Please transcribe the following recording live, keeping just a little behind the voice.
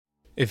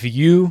If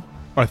you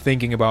are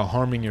thinking about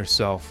harming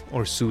yourself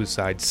or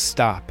suicide,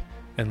 stop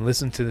and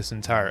listen to this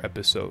entire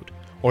episode.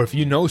 Or if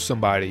you know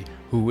somebody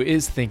who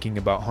is thinking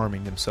about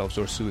harming themselves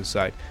or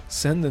suicide,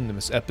 send them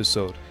this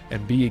episode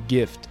and be a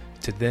gift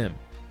to them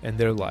and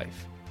their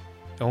life.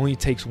 It only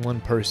takes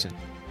one person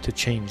to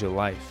change a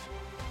life.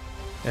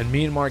 And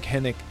me and Mark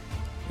Henick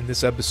in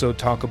this episode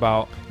talk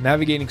about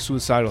navigating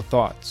suicidal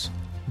thoughts,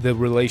 the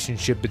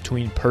relationship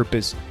between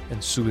purpose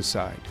and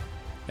suicide,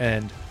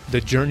 and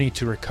the journey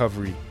to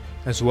recovery,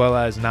 as well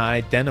as not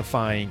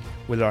identifying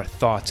with our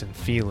thoughts and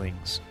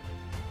feelings,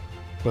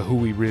 but who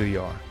we really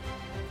are.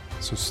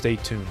 So stay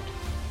tuned,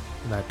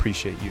 and I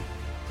appreciate you.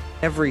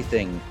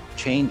 Everything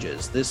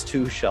changes. This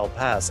too shall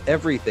pass.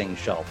 Everything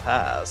shall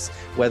pass.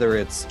 Whether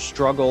it's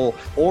struggle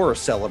or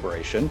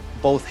celebration,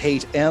 both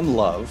hate and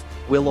love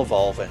will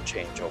evolve and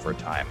change over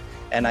time.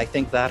 And I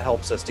think that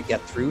helps us to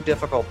get through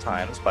difficult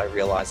times by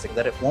realizing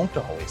that it won't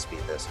always be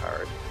this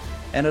hard.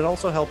 And it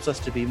also helps us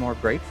to be more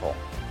grateful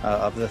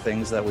of the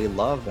things that we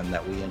love and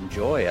that we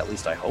enjoy. At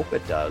least I hope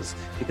it does,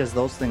 because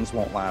those things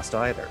won't last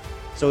either.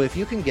 So if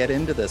you can get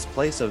into this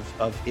place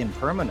of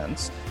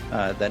impermanence,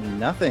 that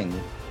nothing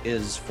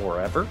is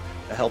forever,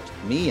 it helped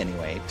me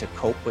anyway to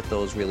cope with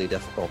those really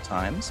difficult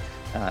times,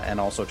 and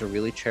also to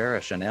really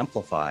cherish and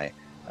amplify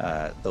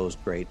those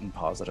great and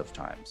positive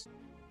times.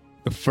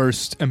 The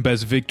first and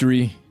best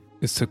victory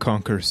is to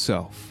conquer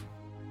self.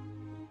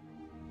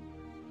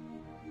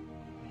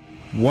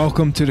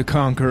 Welcome to the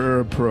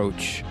Conqueror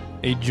approach,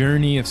 a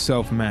journey of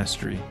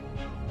self-mastery.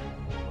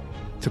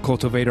 To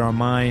cultivate our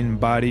mind,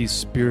 body,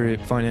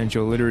 spirit,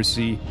 financial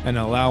literacy, and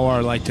allow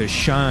our light to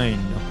shine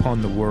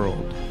upon the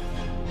world.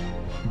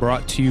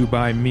 Brought to you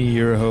by me,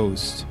 your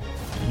host,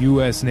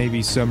 U.S.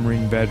 Navy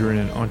submarine veteran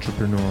and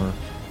entrepreneur,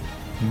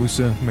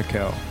 Musa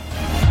Mikkel.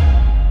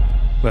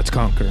 Let's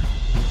conquer.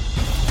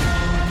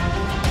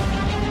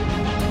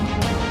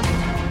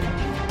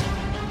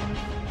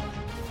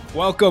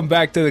 Welcome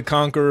back to the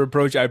Conqueror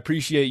Approach. I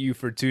appreciate you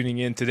for tuning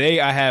in. Today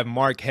I have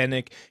Mark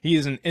Henick. He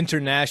is an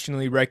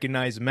internationally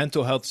recognized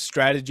mental health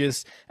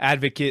strategist,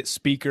 advocate,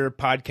 speaker,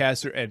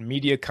 podcaster, and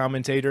media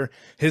commentator.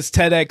 His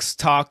TEDx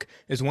talk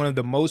is one of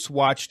the most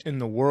watched in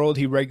the world.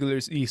 He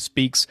regularly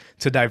speaks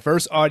to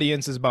diverse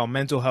audiences about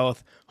mental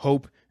health,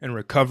 hope, and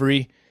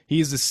recovery. He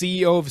is the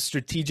CEO of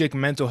Strategic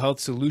Mental Health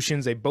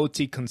Solutions, a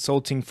boutique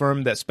consulting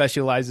firm that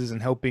specializes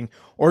in helping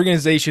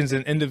organizations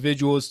and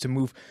individuals to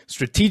move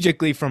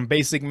strategically from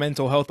basic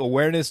mental health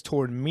awareness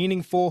toward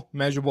meaningful,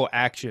 measurable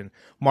action.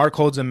 Mark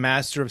holds a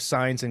Master of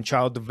Science in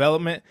Child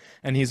Development,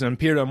 and he's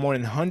appeared on more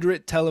than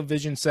 100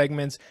 television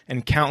segments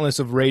and countless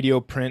of radio,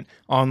 print,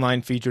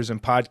 online features,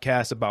 and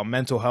podcasts about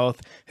mental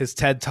health. His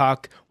TED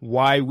Talk,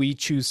 Why We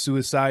Choose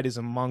Suicide, is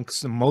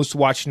amongst the most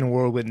watched in the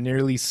world with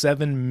nearly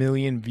 7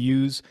 million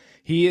views.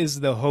 He is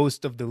the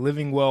host of the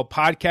Living Well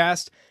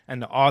podcast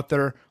and the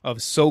author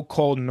of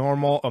So-Called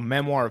Normal, a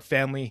memoir of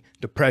family,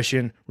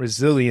 depression,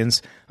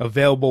 resilience,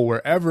 available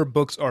wherever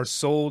books are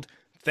sold.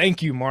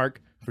 Thank you,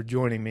 Mark, for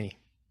joining me.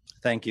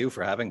 Thank you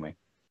for having me.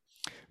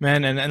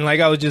 Man, and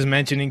like I was just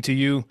mentioning to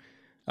you,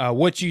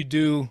 what you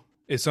do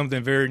is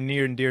something very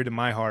near and dear to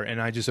my heart,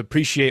 and I just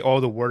appreciate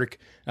all the work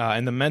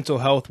and the mental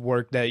health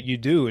work that you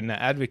do and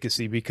the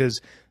advocacy,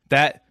 because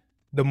that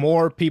the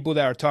more people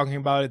that are talking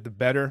about it, the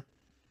better.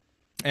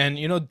 And,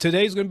 you know,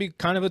 today's going to be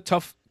kind of a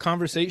tough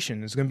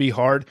conversation. It's going to be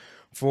hard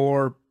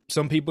for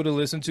some people to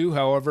listen to.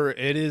 However,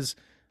 it is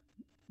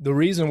the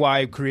reason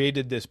why I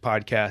created this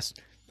podcast.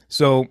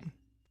 So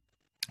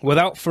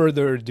without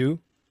further ado,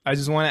 I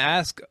just want to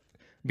ask,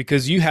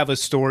 because you have a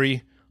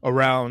story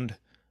around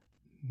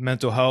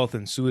mental health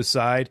and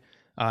suicide,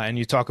 and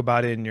you talk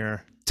about it in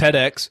your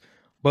TEDx,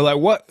 but like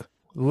what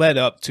led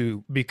up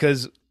to,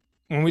 because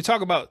when we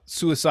talk about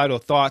suicidal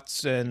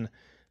thoughts and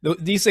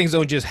these things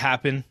don't just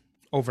happen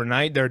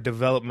overnight. They're a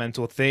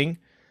developmental thing,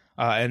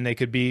 and they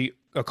could be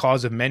a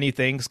cause of many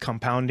things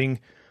compounding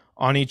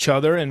on each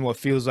other and what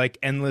feels like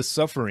endless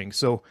suffering.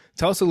 So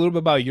tell us a little bit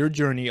about your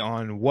journey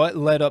on what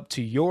led up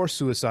to your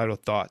suicidal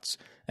thoughts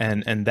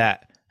and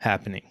that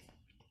happening.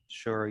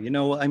 Sure. You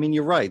know, I mean,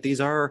 you're right. These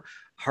are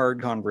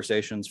hard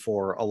conversations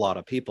for a lot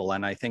of people.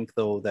 And I think,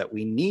 though, that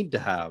we need to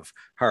have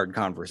hard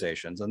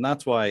conversations. And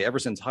that's why ever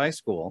since high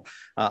school,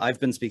 I've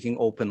been speaking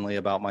openly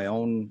about my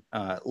own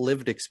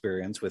lived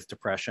experience with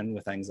depression,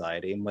 with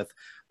anxiety, and with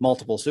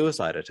multiple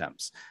suicide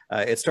attempts.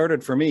 It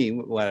started for me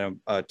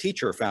when a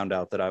teacher found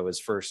out that I was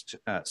first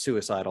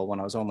suicidal when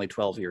I was only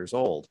 12 years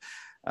old.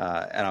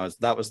 And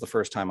that was the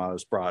first time I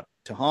was brought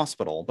to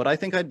hospital. But I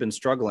think I'd been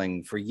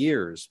struggling for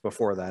years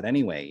before that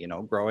anyway. You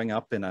know, growing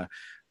up in a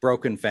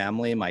broken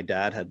family, my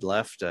dad had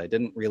left. I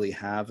didn't really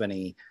have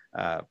any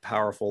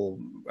powerful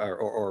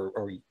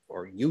or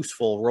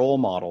useful role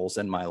models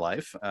in my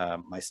life.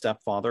 My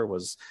stepfather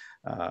was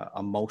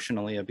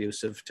emotionally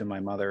abusive to my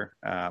mother.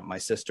 My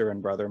sister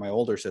and brother, my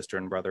older sister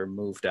and brother,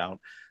 moved out.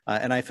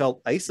 And I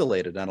felt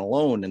isolated and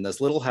alone in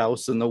this little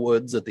house in the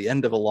woods at the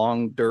end of a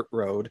long dirt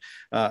road.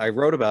 I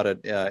wrote about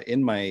it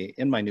in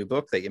my new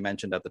book that you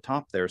mentioned at the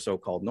top there,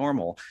 So-Called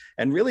Normal,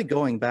 and really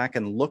going back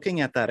and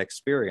looking at that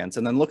experience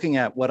and then looking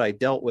at what I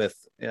dealt with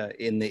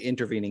in the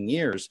intervening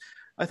years.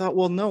 I thought,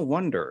 well, no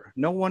wonder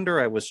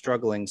I was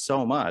struggling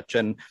so much.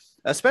 And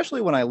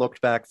especially when I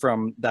looked back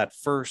from that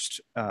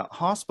first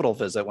hospital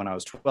visit when I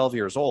was 12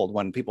 years old,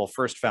 when people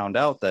first found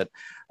out that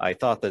I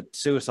thought that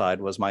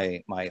suicide was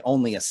my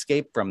only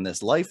escape from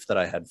this life that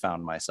I had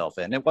found myself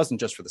in. It wasn't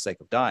just for the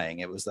sake of dying.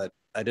 It was that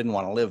I didn't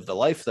want to live the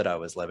life that I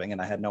was living,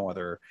 and I had no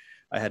other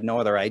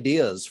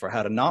ideas for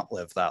how to not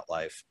live that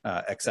life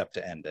except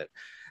to end it.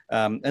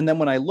 And then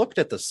when I looked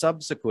at the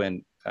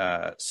subsequent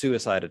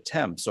suicide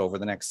attempts over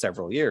the next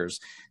several years,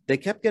 they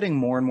kept getting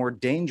more and more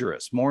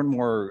dangerous, more and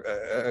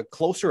more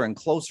closer and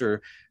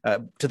closer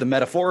to the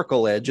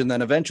metaphorical edge, and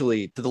then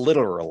eventually to the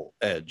literal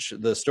edge.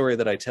 The story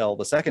that I tell,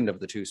 the second of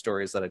the two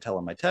stories that I tell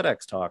in my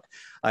TEDx talk,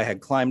 I had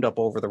climbed up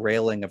over the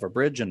railing of a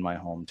bridge in my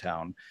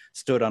hometown,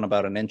 stood on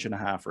about 1.5 inches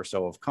or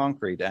so of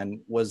concrete, and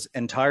was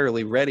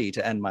entirely ready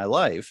to end my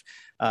life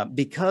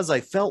because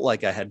I felt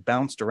like I had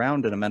bounced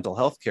around in a mental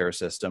health care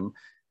system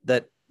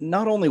that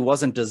not only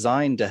wasn't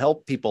designed to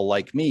help people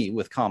like me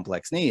with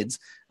complex needs,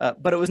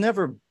 but it was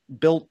never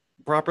built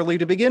properly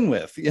to begin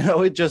with.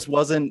 It just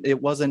wasn't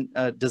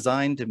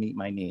designed to meet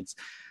my needs.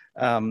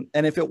 And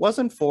if it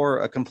wasn't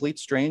for a complete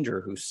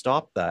stranger who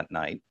stopped that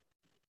night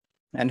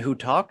and who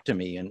talked to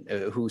me and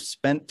who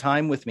spent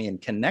time with me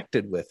and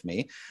connected with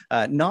me,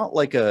 not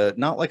like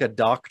a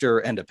doctor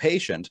and a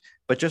patient,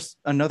 but just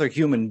another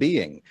human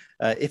being.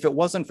 If it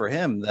wasn't for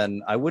him,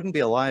 then I wouldn't be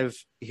alive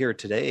here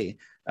today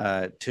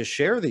to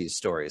share these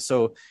stories.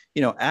 So,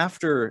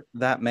 after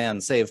that man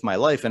saved my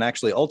life, and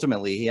actually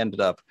ultimately he ended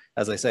up,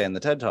 as I say in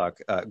the TED Talk,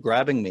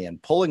 grabbing me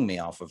and pulling me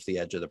off of the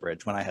edge of the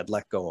bridge when I had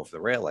let go of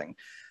the railing.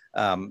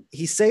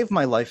 He saved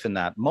my life in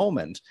that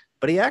moment,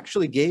 but he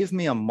actually gave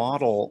me a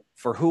model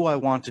for who I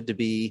wanted to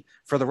be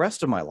for the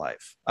rest of my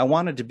life. I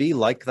wanted to be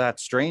like that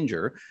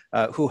stranger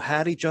who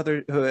had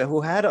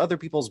who had other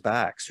people's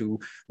backs, who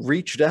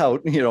reached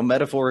out,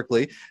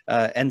 metaphorically,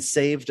 and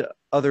saved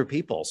other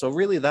people. So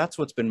really, that's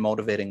what's been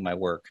motivating my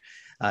work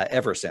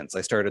ever since.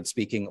 I started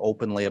speaking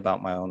openly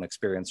about my own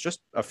experience just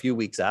a few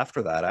weeks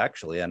after that,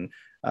 actually, and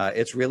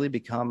it's really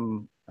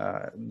become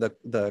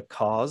the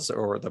cause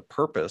or the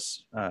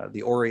purpose,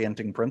 the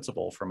orienting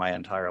principle for my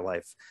entire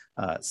life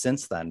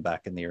since then,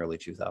 back in the early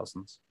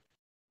 2000s.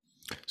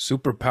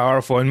 Super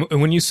powerful.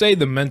 And when you say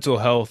the mental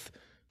health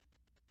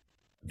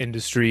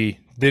industry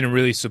didn't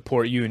really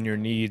support you and your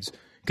needs,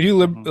 could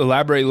you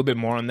elaborate a little bit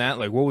more on that?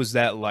 Like, what was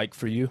that like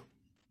for you?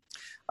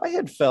 I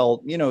had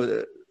felt,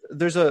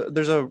 there's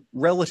a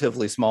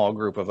relatively small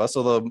group of us,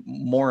 although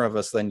more of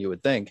us than you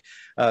would think,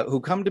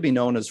 who come to be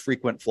known as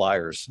frequent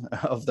flyers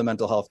of the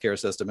mental health care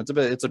system.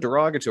 It's a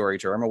derogatory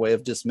term, a way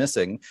of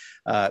dismissing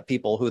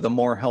people who the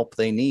more help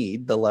they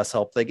need, the less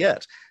help they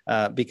get,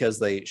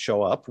 because we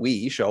show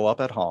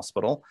up at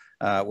hospital.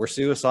 We're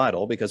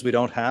suicidal because we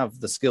don't have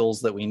the skills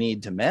that we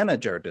need to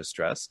manage our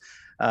distress.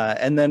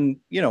 And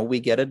then, we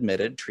get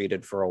admitted,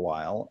 treated for a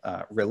while,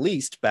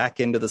 released back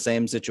into the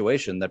same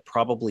situation that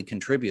probably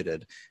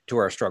contributed to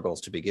our struggles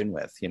to begin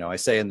with. I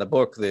say in the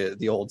book,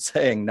 the old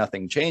saying,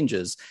 nothing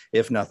changes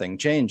if nothing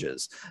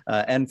changes.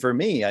 And for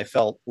me, I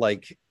felt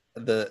like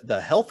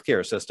the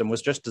healthcare system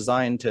was just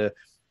designed to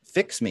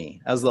fix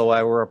me as though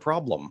I were a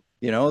problem,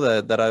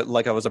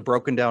 that I was a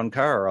broken down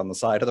car on the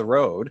side of the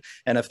road.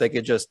 And if they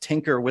could just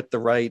tinker with the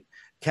right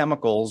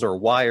chemicals or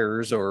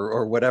wires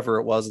or whatever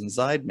it was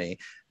inside me,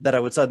 that I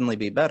would suddenly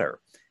be better.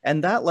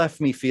 And that left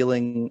me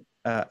feeling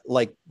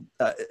like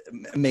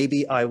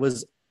maybe I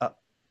was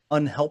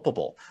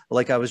unhelpable.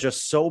 Like I was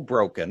just so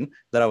broken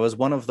that I was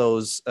one of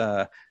those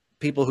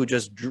people who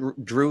just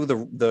drew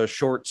the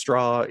short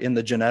straw in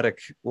the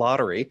genetic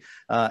lottery,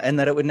 and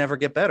that it would never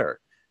get better.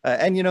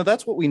 And,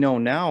 that's what we know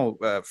now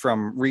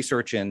from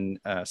research in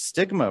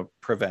stigma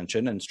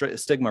prevention and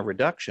stigma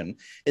reduction,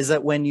 is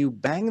that when you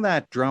bang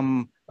that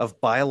drum of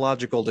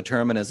biological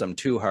determinism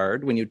too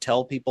hard, when you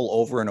tell people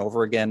over and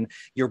over again,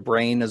 your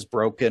brain is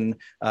broken,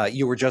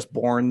 you were just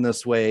born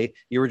this way,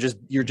 you're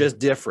just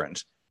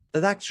different,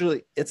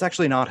 it's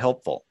actually not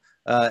helpful.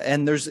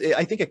 And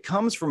I think it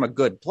comes from a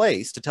good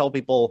place to tell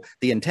people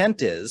the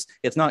intent is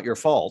it's not your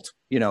fault.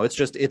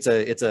 It's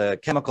a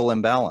chemical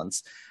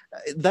imbalance.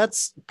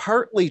 That's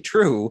partly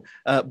true,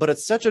 but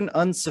it's such an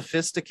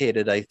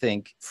unsophisticated, I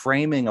think,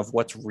 framing of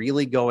what's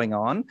really going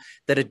on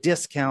that it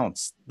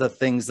discounts the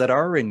things that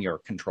are in your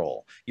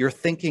control. Your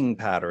thinking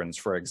patterns,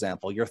 for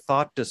example, your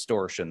thought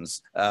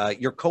distortions,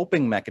 your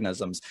coping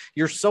mechanisms,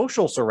 your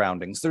social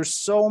surroundings. There's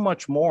so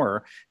much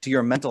more to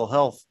your mental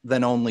health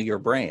than only your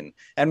brain.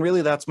 And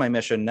really, that's my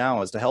mission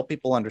now, is to help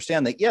people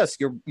understand that, yes,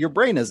 your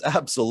brain is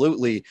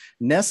absolutely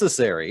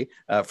necessary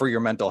for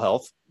your mental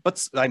health,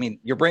 But I mean,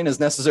 your brain is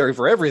necessary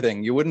for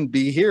everything. You wouldn't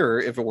be here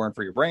if it weren't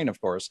for your brain, of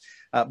course,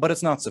 but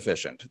it's not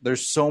sufficient.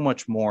 There's so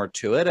much more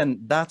to it. And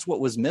that's what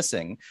was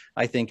missing,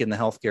 I think, in the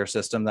healthcare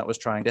system that was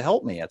trying to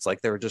help me. It's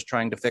like they were just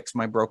trying to fix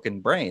my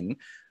broken brain.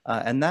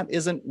 And that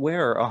isn't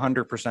where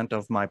 100%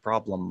 of my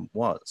problem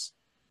was.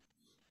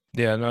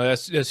 Yeah, no,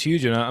 that's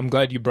huge, and I'm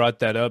glad you brought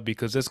that up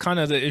because that's kind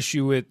of the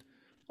issue with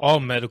all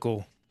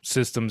medical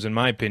systems, in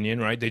my opinion.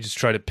 Right? They just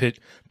try to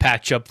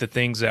patch up the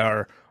things that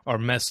are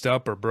messed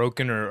up or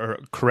broken, or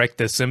correct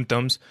the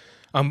symptoms.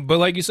 But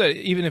like you said,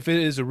 even if it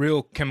is a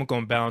real chemical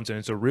imbalance and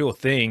it's a real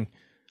thing,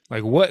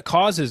 like what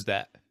causes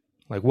that?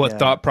 Like what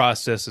thought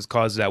processes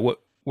cause that?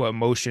 What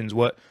emotions?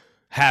 What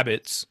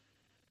habits?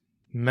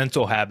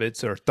 Mental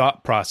habits or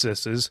thought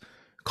processes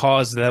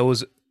cause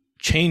those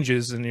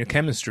changes in your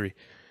chemistry.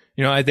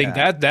 I think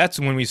that's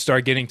when we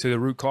start getting to the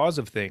root cause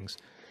of things.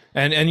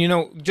 And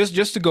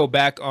just to go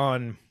back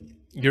on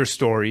your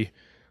story,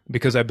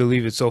 because I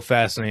believe it's so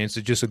fascinating. It's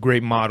just a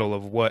great model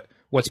of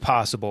what's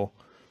possible,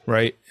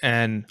 right?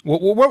 And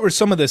what were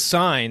some of the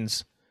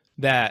signs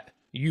that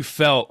you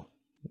felt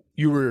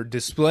you were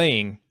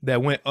displaying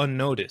that went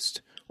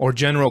unnoticed, or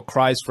general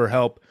cries for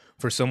help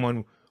for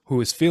someone who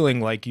is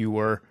feeling like you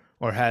were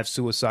or have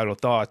suicidal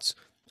thoughts?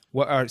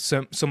 What are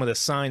some of the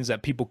signs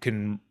that people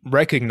can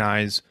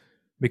recognize?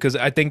 Because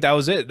I think that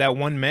was it. That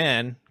one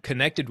man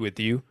connected with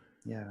you.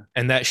 Yeah.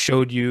 And that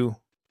showed you,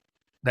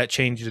 that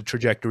changed the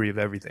trajectory of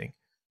everything.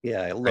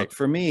 Yeah, look, Right.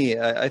 for me,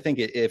 I think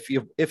if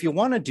you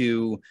want to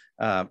do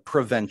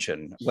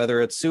prevention,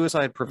 whether it's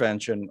suicide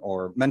prevention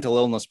or mental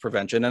illness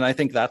prevention, and I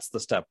think that's the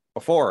step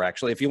before,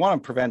 actually. If you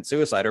want to prevent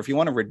suicide, or if you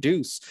want to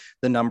reduce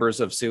the numbers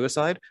of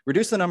suicide,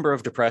 reduce the number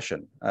of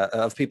depression,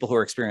 of people who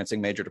are experiencing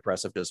major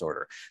depressive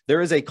disorder. There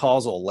is a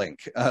causal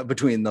link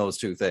between those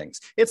two things.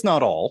 It's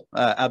not all,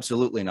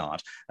 absolutely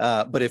not.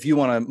 But if you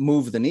want to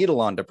move the needle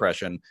on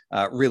depression,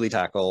 really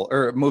tackle,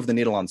 or move the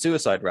needle on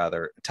suicide,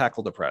 rather,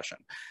 tackle depression.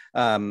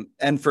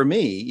 And for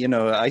me,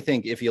 I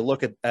think if you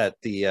look at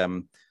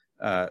the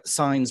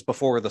signs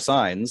before the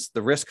signs,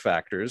 the risk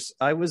factors,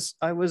 I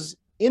was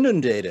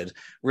inundated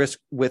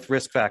with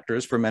risk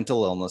factors for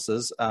mental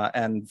illnesses,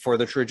 and for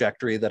the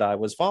trajectory that I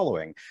was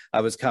following.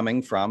 I was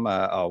coming from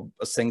a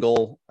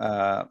single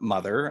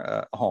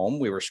mother home.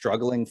 We were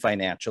struggling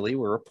financially.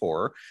 We were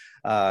poor.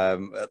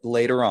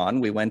 Later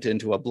on, we went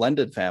into a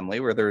blended family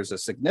where there's a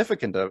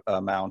significant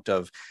amount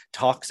of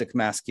toxic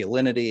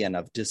masculinity and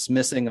of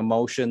dismissing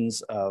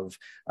emotions, of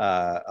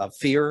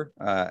fear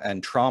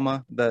and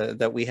trauma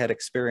that we had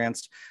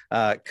experienced.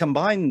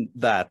 Combine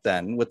that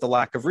then with the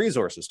lack of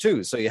resources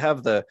too. So you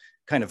have the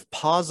kind of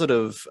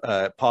positive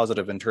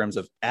in terms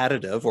of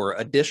additive or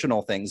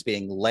additional things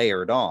being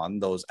layered on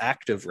those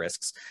active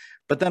risks.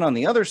 But then on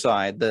the other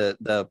side,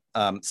 the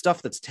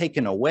stuff that's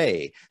taken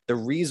away, the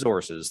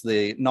resources,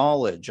 the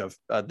knowledge of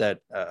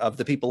of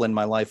the people in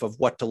my life of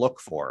what to look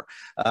for,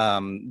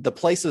 the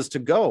places to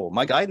go.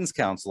 My guidance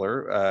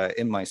counselor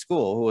in my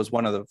school, who was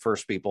one of the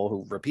first people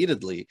who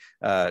repeatedly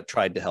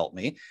tried to help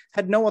me,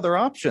 had no other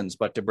options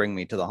but to bring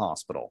me to the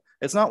hospital.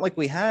 It's not like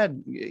we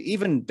had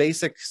even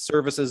basic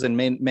services in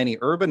many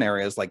urban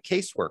areas like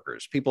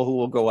caseworkers, people who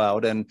will go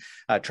out and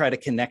try to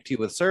connect you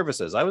with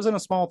services. I was in a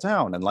small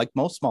town, and like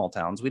most small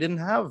towns, we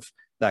didn't have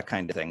that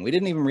kind of thing. We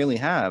didn't even really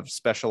have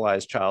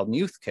specialized child and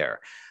youth care.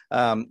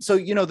 So,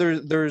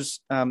 there's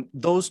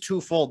those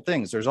twofold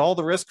things. There's all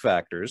the risk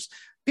factors.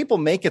 People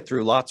make it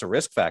through lots of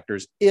risk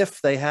factors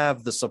if they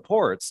have the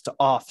supports to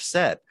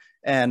offset.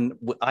 And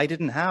I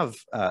didn't have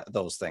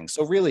those things.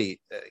 So really,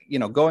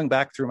 going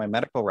back through my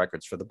medical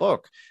records for the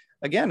book,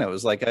 again, it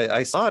was like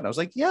I saw it and I was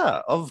like,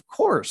 yeah, of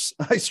course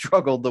I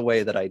struggled the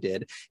way that I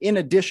did. In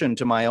addition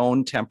to my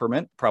own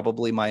temperament,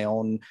 probably my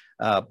own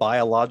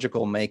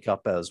biological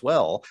makeup as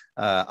well,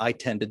 I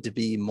tended to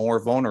be more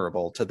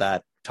vulnerable to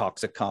that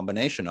toxic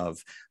combination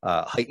of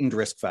heightened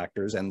risk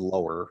factors and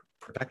lower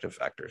protective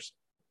factors.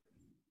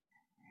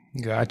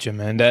 Gotcha,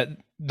 man. That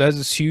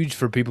is huge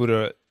for people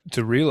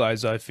to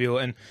realize, I feel.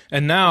 And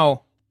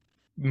now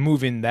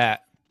moving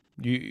that,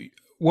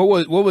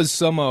 what was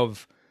some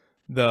of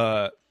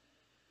the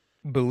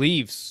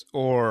beliefs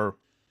or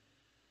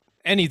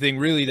anything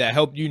really that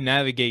helped you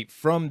navigate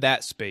from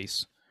that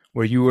space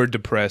where you were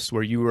depressed,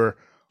 where you were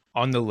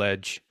on the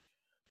ledge,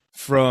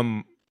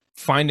 from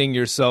finding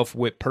yourself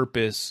with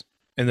purpose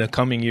in the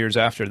coming years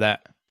after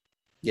that?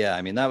 Yeah,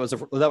 I mean, that was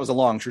a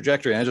long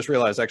trajectory. And I just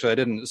realized, actually, I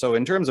didn't. So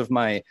in terms of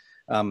my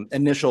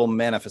initial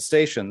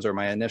manifestations or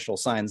my initial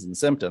signs and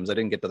symptoms, I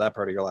didn't get to that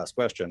part of your last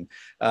question.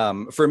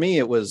 For me,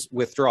 it was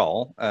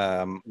withdrawal,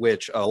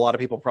 which a lot of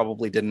people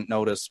probably didn't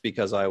notice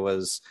because I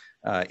was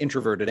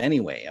introverted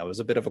anyway. I was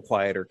a bit of a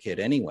quieter kid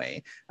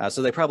anyway.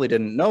 So they probably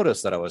didn't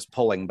notice that I was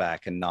pulling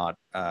back and not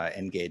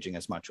engaging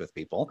as much with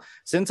people.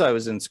 Since I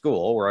was in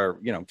school, where,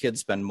 kids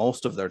spend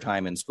most of their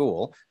time in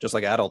school, just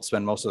like adults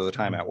spend most of their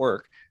time at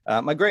work,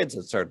 my grades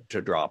had started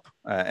to drop.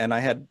 And I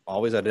had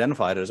always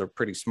identified as a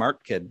pretty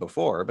smart kid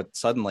before, but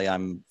suddenly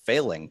I'm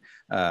failing.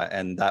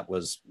 And that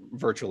was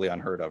virtually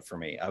unheard of for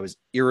me. I was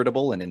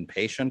irritable and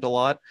impatient a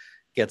lot.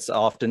 gets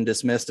often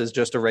dismissed as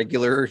just a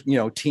regular,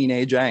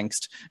 teenage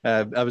angst.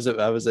 I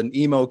was an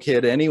emo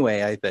kid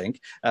anyway, I think,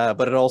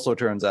 but it also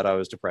turns out I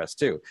was depressed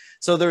too.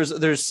 So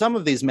there's some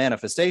of these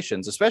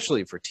manifestations,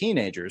 especially for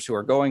teenagers who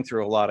are going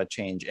through a lot of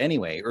change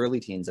anyway, early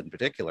teens in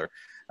particular,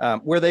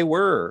 where they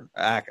were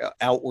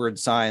outward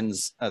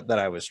signs that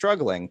I was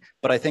struggling,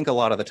 but I think a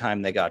lot of the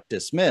time they got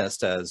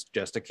dismissed as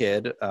just a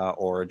kid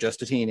or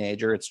just a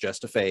teenager. It's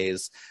just a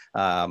phase.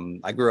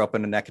 I grew up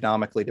in an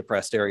economically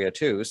depressed area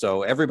too,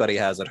 so everybody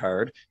has it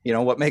hard.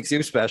 What makes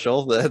you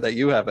special that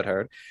you have it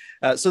hard?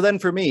 So then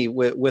for me,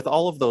 with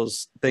all of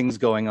those things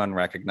going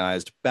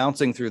unrecognized,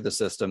 bouncing through the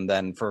system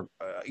then for,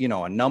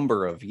 a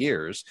number of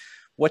years,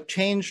 what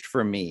changed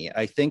for me,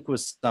 I think,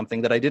 was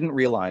something that I didn't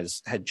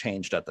realize had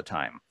changed at the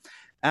time.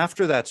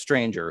 After that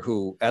stranger,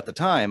 who at the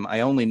time,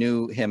 I only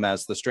knew him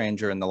as the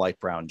stranger in the light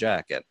brown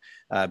jacket,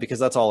 because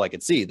that's all I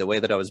could see. The way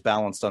that I was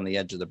balanced on the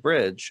edge of the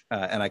bridge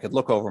and I could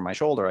look over my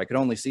shoulder, I could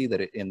only see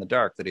that in the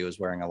dark that he was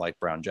wearing a light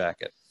brown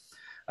jacket.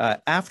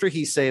 After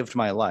he saved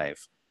my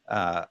life,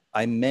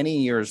 I many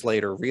years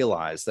later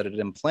realized that it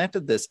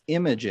implanted this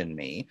image in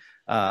me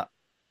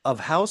of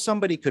how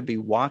somebody could be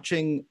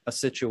watching a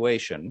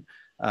situation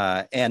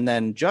and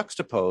then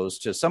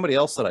juxtaposed to somebody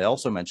else that I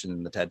also mentioned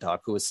in the TED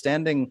Talk, who was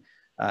standing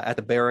at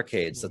the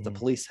barricades that the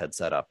police had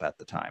set up at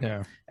the time.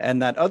 Yeah.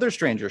 And that other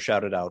stranger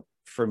shouted out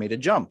for me to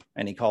jump,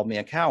 and he called me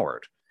a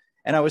coward.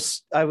 And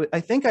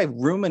I think I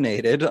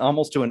ruminated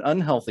almost to an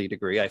unhealthy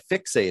degree. I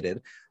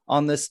fixated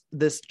on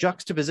this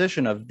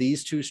juxtaposition of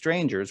these two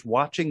strangers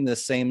watching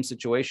this same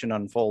situation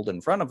unfold in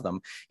front of them,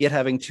 yet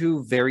having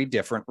two very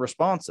different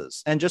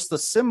responses. And just the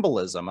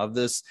symbolism of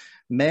this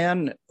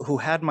man who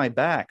had my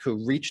back,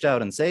 who reached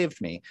out and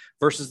saved me,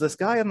 versus this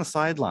guy on the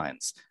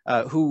sidelines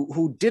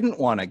who didn't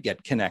want to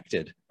get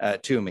connected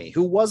to me,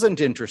 who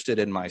wasn't interested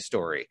in my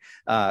story,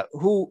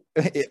 who,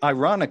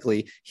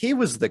 ironically, he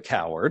was the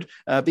coward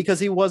because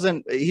he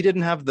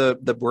didn't have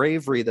the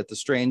bravery that the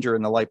stranger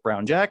in the light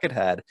brown jacket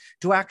had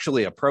to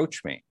actually approach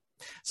me.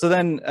 So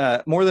then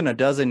more than a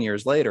dozen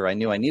years later, I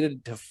knew I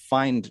needed to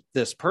find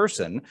this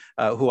person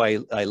who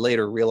I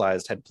later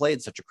realized had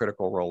played such a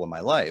critical role in my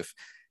life.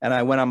 And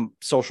I went on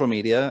social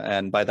media,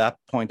 and by that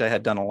point I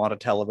had done a lot of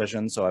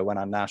television. So I went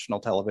on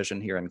national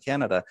television here in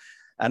Canada,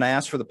 and I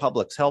asked for the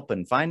public's help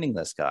in finding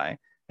this guy.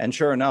 And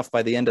sure enough,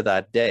 by the end of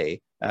that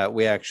day,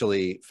 we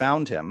actually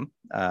found him.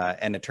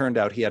 And it turned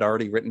out he had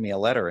already written me a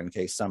letter in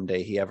case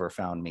someday he ever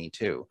found me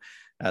too.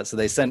 So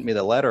they sent me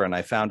the letter, and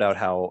I found out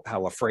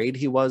how afraid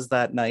he was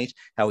that night,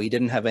 how he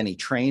didn't have any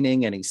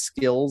training, any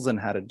skills in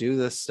how to do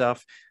this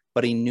stuff,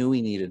 but he knew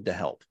he needed to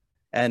help.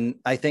 And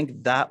I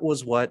think that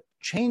was what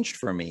changed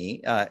for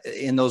me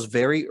in those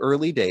very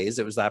early days.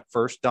 It was that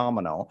first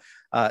domino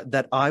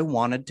that I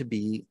wanted to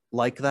be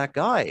like that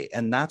guy.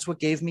 And that's what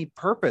gave me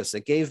purpose.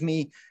 It gave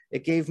me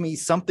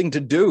something to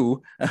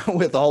do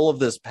with all of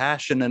this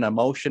passion and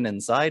emotion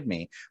inside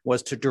me,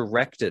 was to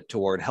direct it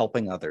toward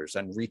helping others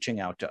and reaching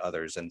out to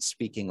others and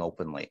speaking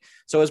openly.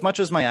 So as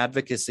much as my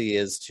advocacy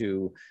is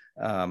to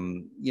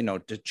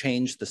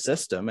change the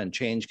system and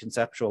change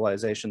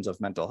conceptualizations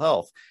of mental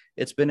health,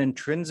 it's been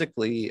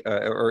intrinsically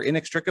or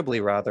inextricably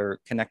rather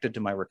connected to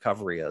my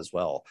recovery as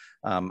well.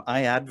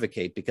 I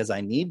advocate because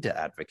I need to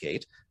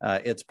advocate.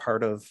 It's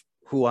part of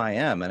who I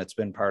am, and it's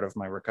been part of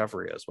my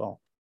recovery as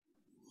well.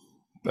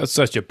 That's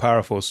such a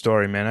powerful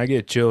story, man. I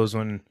get chills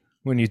when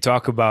you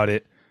talk about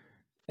it.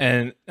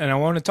 And I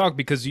want to talk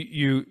because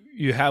you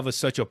have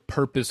such a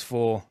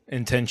purposeful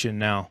intention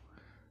now,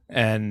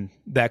 and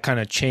that kind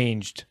of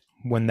changed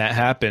when that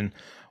happened.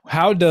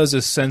 How does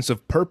a sense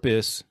of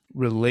purpose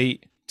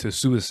relate to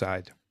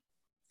suicide?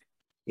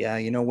 Yeah,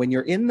 when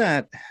you're in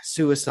that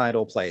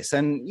suicidal place,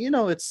 and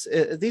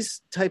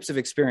these types of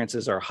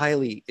experiences are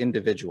highly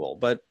individual,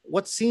 but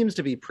what seems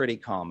to be pretty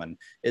common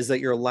is that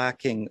you're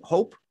lacking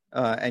hope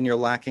and you're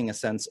lacking a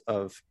sense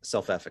of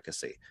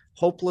self-efficacy,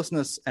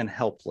 hopelessness and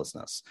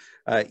helplessness.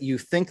 You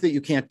think that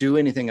you can't do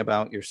anything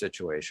about your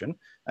situation,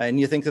 and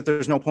you think that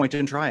there's no point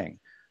in trying.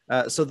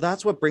 So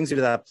that's what brings you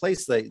to that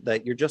place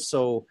that you're just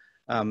so,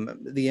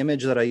 the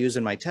image that I use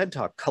in my TED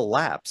Talk,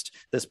 collapsed,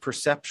 this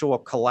perceptual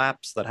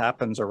collapse that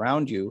happens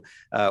around you,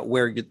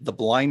 where the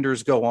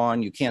blinders go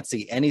on, you can't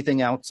see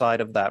anything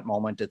outside of that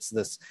moment. It's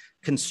this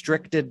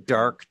constricted,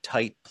 dark,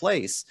 tight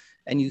place.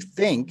 And you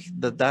think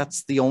that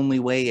that's the only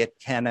way it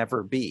can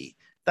ever be.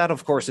 That,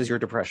 of course, is your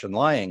depression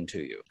lying to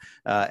you.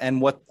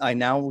 And what I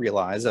now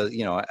realize,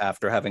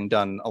 after having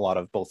done a lot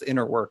of both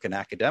inner work and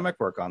academic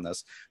work on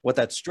this, what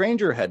that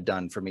stranger had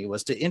done for me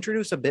was to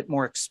introduce a bit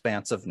more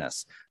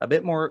expansiveness, a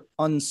bit more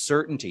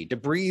uncertainty, to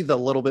breathe a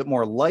little bit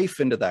more life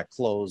into that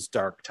closed,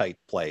 dark, tight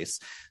place.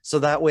 So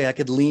that way I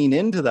could lean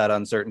into that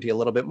uncertainty a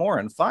little bit more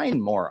and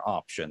find more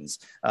options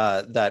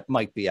that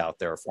might be out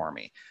there for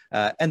me.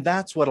 And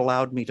that's what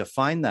allowed me to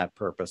find that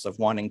purpose of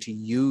wanting to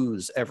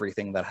use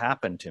everything that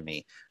happened to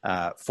me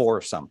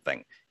for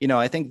something.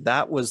 I think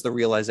that was the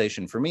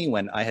realization for me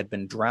when I had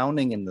been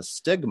drowning in the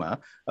stigma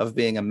of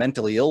being a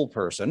mentally ill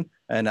person.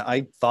 And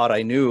I thought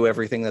I knew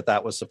everything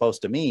that was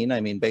supposed to mean. I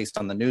mean, based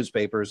on the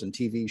newspapers and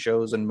TV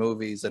shows and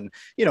movies, and,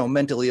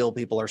 mentally ill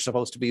people are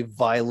supposed to be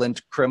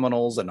violent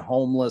criminals and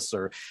homeless,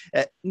 or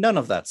none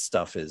of that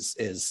stuff is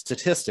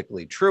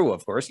statistically true,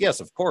 of course. Yes,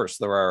 of course,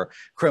 there are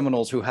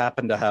criminals who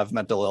happen to have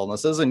mental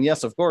illnesses. And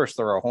yes, of course,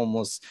 there are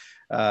homeless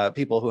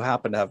people who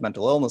happen to have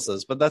mental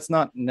illnesses, but that's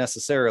not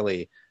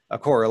necessarily a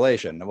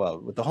correlation.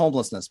 Well, with the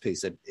homelessness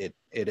piece, it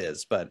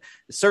is, but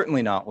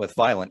certainly not with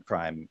violent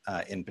crime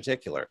in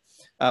particular.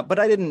 But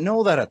I didn't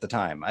know that at the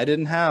time. I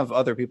didn't have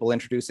other people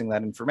introducing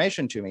that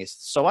information to me.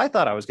 So I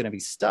thought I was going to be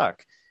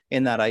stuck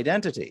in that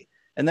identity.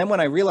 And then when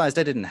I realized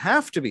I didn't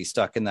have to be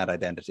stuck in that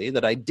identity,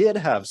 that I did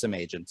have some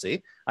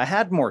agency, I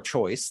had more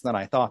choice than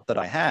I thought that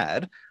I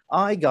had,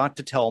 I got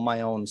to tell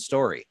my own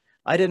story.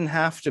 I didn't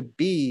have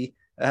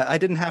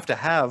to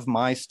have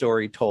my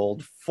story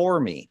told for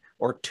me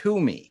or to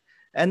me.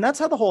 And that's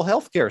how the whole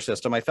healthcare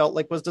system, I felt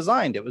like, was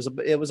designed. It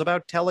was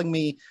about telling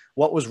me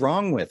what was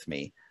wrong with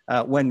me,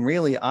 when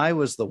really I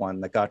was the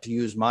one that got to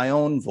use my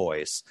own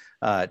voice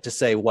to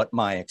say what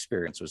my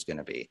experience was going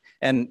to be.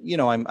 And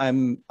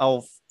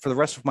I'll for the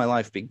rest of my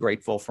life be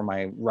grateful for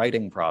my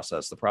writing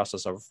process, the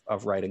process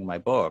of writing my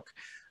book,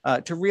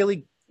 to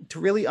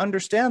really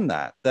understand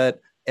that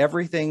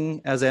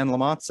everything, as Anne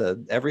Lamott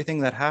said,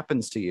 everything that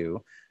happens to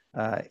you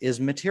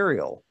is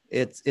material.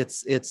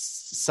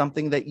 It's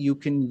something that you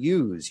can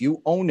use.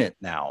 You own it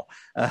now.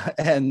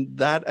 And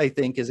that, I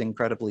think, is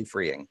incredibly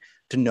freeing,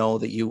 to know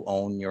that you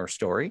own your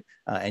story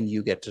and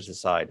you get to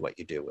decide what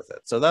you do with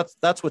it. So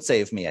that's what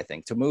saved me, I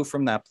think, to move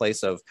from that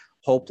place of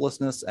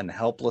hopelessness and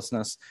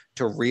helplessness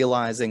to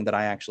realizing that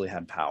I actually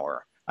had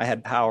power. I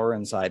had power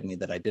inside me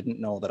that I didn't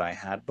know that I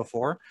had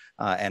before.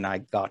 And I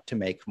got to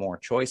make more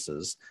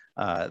choices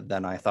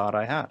than I thought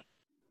I had.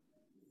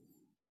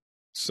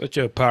 Such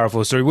a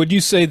powerful story. Would you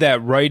say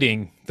that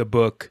writing the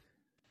book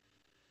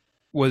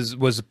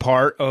was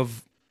part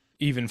of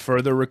even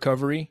further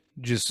recovery?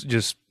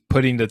 Just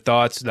putting the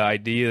thoughts, the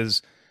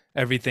ideas,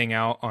 everything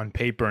out on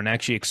paper and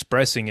actually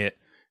expressing it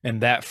in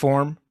that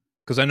form?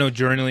 Because I know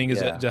journaling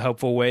is a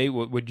helpful way.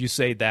 Would you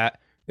say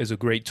that is a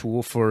great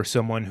tool for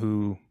someone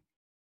who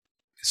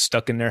is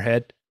stuck in their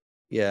head?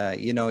 Yeah,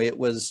 it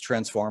was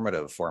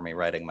transformative for me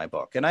writing my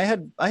book. And I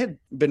had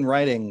been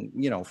writing,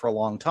 for a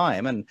long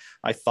time, and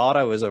I thought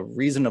I was a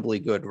reasonably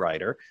good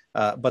writer.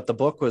 But the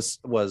book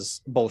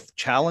was both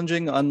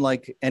challenging,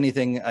 unlike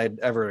anything I'd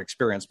ever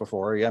experienced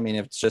before. I mean,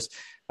 it's just,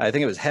 I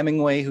think it was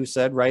Hemingway who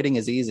said, writing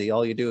is easy.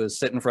 All you do is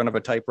sit in front of a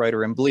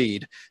typewriter and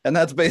bleed. And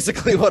that's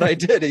basically what I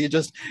did. You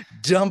just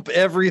dump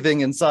everything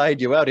inside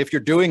you out. If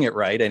you're doing it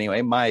right,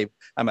 anyway.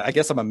 I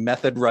guess I'm a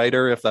method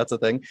writer, if that's a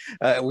thing,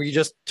 where you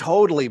just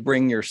totally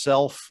bring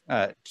yourself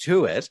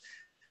to it.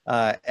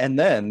 And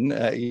then,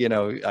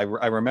 I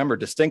remember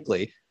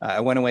distinctly,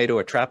 I went away to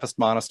a Trappist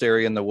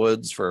monastery in the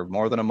woods for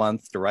more than a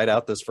month to write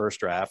out this first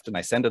draft. And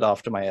I sent it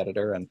off to my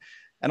editor, and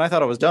I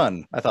thought I was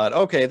done. I thought,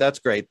 okay, that's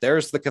great.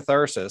 There's the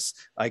catharsis.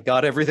 I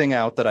got everything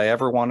out that I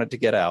ever wanted to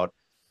get out.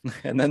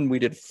 And then we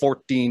did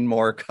 14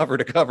 more cover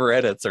to cover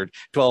edits, or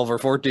 12 or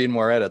 14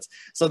 more edits.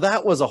 So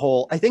that was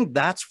I think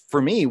that's,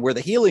 for me, where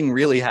the healing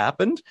really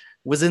happened,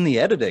 was in the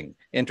editing,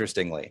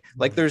 interestingly.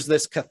 Like, there's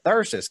this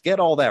catharsis,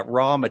 get all that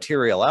raw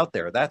material out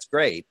there. That's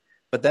great.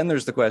 But then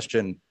there's the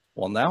question,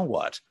 well, now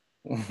what?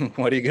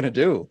 What are you going to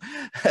do?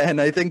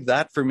 And I think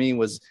that for me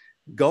was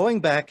going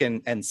back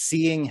and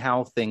seeing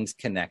how things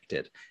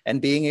connected and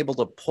being able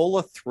to pull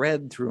a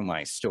thread through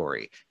my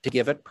story to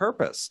give it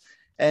purpose.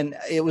 And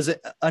it was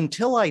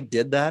until I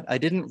did that, I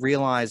didn't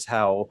realize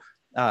how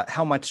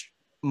much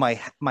my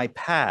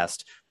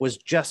past was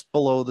just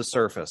below the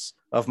surface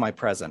of my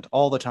present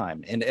all the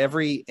time. In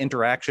every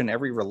interaction,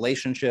 every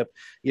relationship,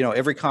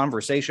 every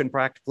conversation,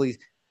 practically,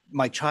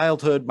 my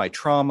childhood, my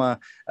trauma,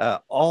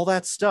 all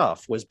that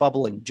stuff was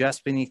bubbling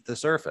just beneath the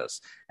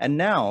surface. And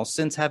now,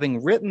 since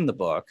having written the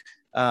book,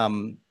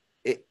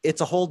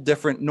 it's a whole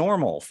different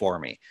normal for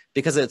me,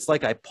 because it's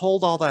like I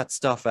pulled all that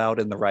stuff out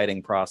in the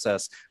writing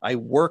process. I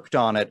worked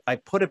on it. I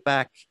put it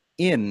back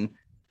in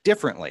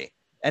differently.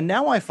 And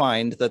now I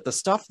find that the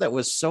stuff that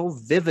was so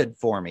vivid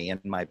for me in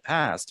my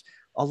past,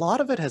 a lot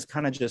of it has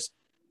kind of just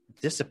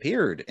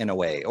disappeared in a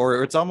way,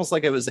 or it's almost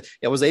like I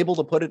was able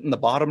to put it in the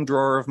bottom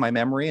drawer of my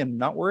memory and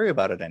not worry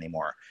about it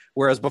anymore.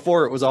 Whereas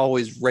before, it was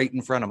always right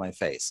in front of my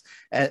face.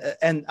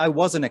 And I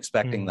wasn't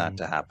expecting that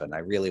to happen. I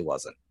really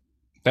wasn't.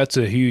 That's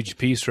a huge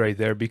piece right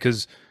there,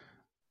 because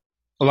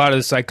a lot of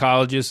the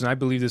psychologists, and I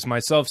believe this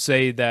myself,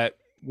 say that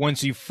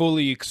once you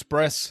fully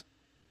express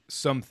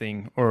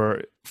something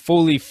or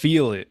fully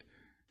feel it,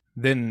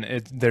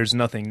 then there's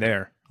nothing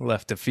there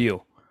left to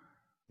feel.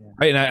 Yeah.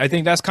 Right. And I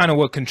think that's kind of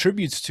what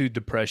contributes to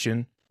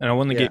depression. And I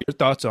want to get your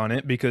thoughts on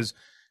it, because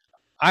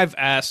I've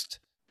asked,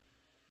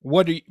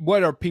 what are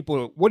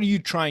you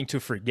trying to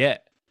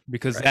forget?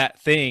 Because that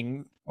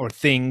thing or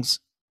things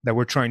that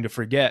we're trying to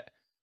forget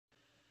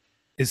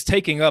is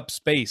taking up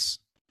space,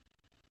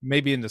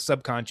 maybe in the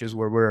subconscious,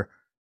 where we're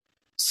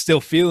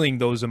still feeling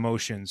those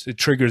emotions. It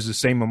triggers the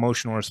same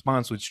emotional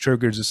response, which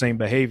triggers the same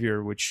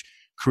behavior, which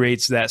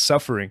creates that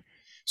suffering.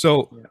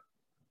 So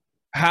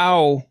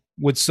how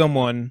would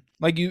someone,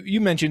 like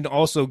you mentioned,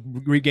 also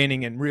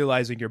regaining and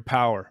realizing your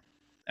power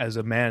as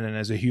a man and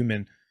as a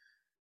human,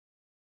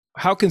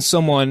 how can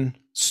someone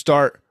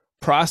start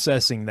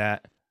processing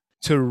that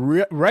to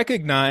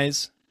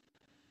recognize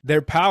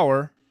their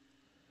power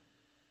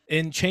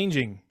in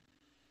changing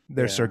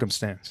their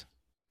circumstance?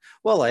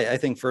 Well, I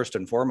think first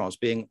and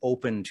foremost, being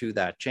open to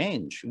that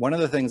change. One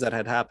of the things that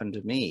had happened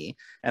to me,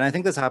 and I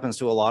think this happens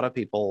to a lot of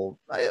people,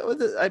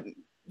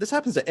 this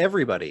happens to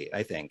everybody,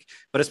 I think,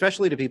 but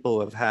especially to people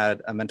who have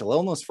had a mental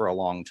illness for a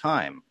long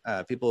time,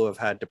 people who have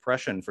had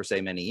depression for,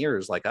 say, many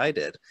years, like I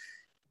did,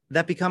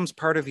 that becomes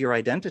part of your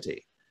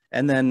identity.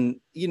 And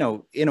then,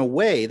 in a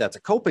way, that's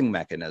a coping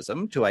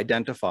mechanism to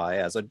identify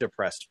as a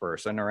depressed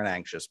person or an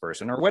anxious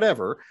person or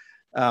whatever.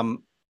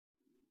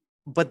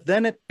 But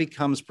then it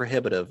becomes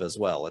prohibitive as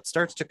well. It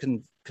starts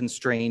to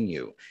constrain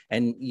you,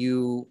 and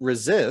you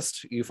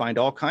find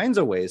all kinds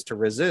of ways to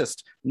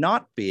resist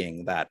not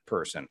being that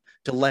person,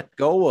 to let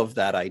go of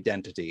that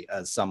identity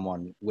as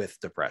someone with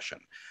depression.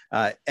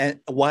 And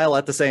while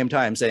at the same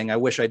time saying, I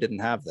wish I didn't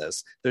have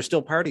this, there's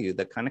still part of you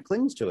that kind of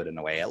clings to it in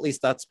a way. At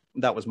least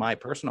that was my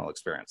personal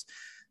experience.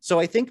 So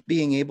I think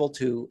being able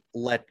to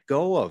let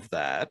go of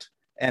that,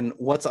 and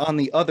what's on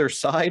the other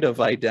side of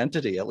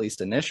identity, at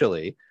least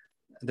initially,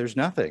 there's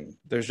nothing.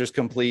 There's just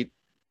complete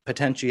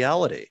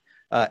potentiality.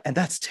 And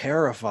that's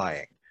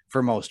terrifying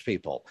for most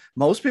people.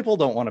 Most people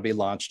don't want to be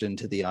launched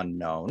into the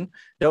unknown.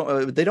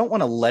 They don't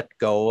want to let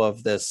go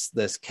of this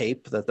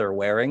cape that they're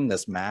wearing,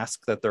 this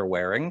mask that they're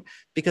wearing,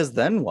 because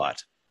then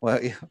what? Well,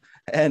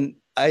 and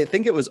I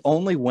think it was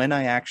only when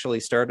I actually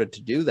started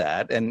to do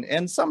that,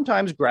 and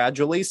sometimes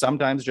gradually,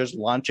 sometimes just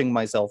launching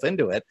myself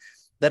into it,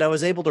 that I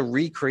was able to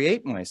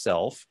recreate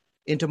myself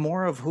into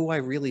more of who I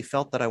really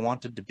felt that I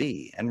wanted to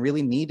be and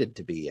really needed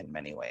to be in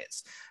many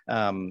ways.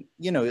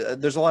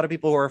 There's a lot of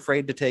people who are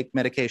afraid to take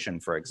medication,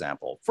 for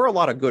example, for a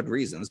lot of good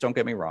reasons. Don't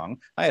get me wrong.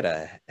 I had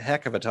a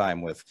heck of a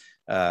time with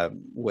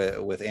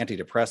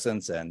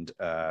antidepressants and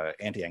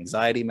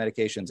anti-anxiety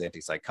medications,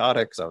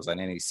 antipsychotics. I was on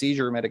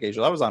anti-seizure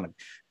medications. I was on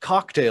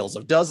cocktails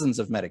of dozens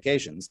of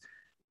medications.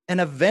 And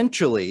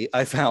eventually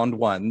I found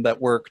one that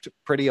worked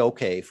pretty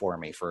okay for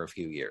me for a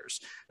few years.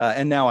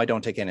 And now I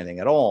don't take anything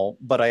at all,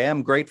 but I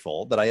am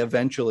grateful that I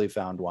eventually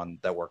found one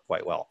that worked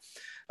quite well.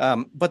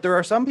 But there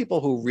are some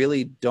people who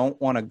really don't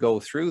want to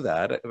go through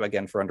that,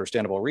 again, for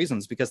understandable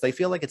reasons, because they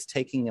feel like it's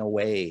taking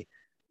away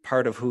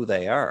part of who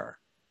they are.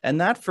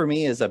 And that for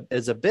me is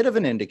a bit of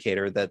an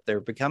indicator that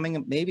they're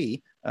becoming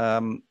maybe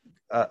a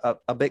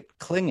bit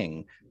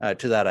clinging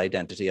to that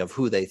identity of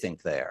who they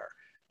think they are.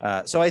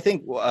 So I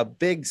think a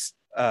big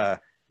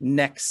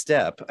next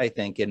step, I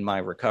think, in my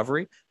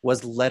recovery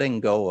was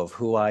letting go of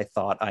who I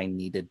thought I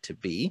needed to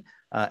be,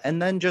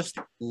 and then just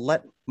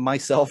let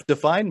myself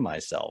define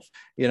myself.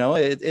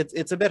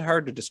 It's a bit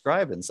hard to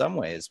describe in some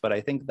ways, but I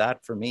think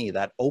that for me,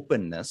 that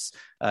openness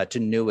to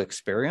new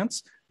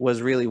experience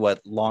was really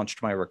what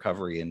launched my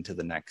recovery into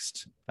the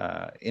next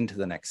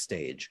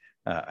stage,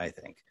 I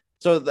think.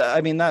 So,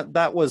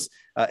 that was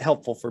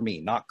helpful for me,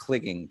 not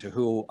clinging to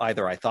who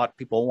either I thought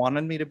people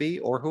wanted me to be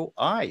or who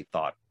I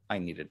thought I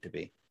needed to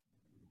be.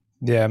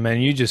 Yeah, man,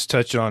 you just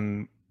touched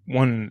on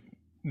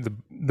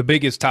the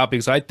biggest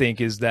topics, I think,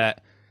 is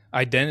that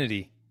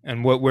identity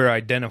and what we're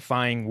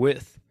identifying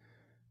with,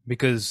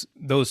 because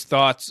those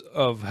thoughts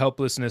of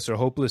helplessness or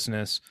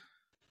hopelessness,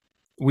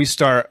 we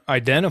start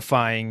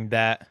identifying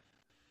that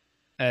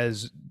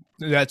as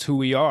that's who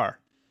we are,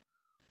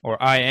 or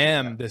I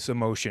am this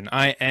emotion,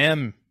 I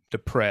am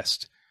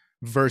depressed,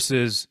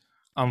 versus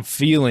I'm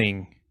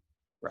feeling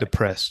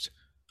depressed.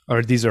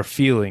 Or these are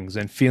feelings,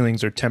 and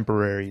feelings are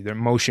temporary. Their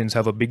emotions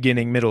have a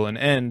beginning, middle, and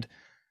end.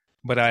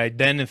 But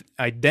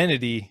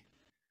identity,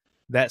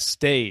 that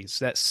stays,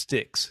 that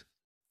sticks.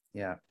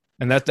 Yeah.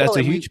 And that's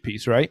a huge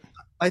piece, right?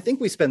 I think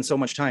we spend so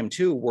much time,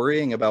 too,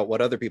 worrying about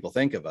what other people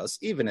think of us,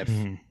 even if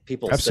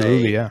people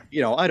Absolutely,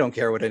 say, I don't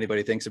care what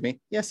anybody thinks of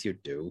me. Yes, you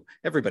do.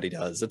 Everybody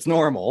does. It's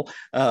normal.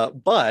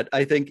 But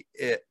I think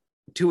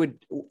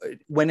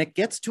when it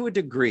gets to a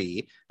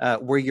degree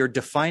where you're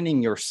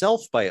defining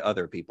yourself by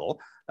other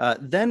people,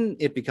 then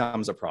it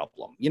becomes a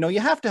problem. You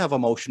have to have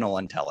emotional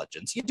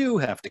intelligence. You do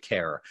have to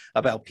care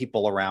about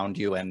people around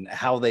you and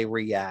how they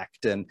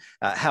react and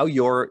how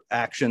your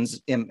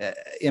actions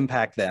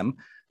impact them.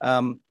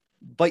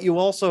 But you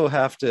also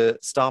have to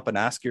stop and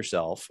ask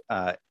yourself,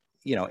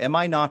 am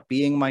I not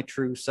being my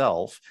true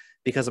self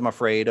because I'm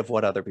afraid of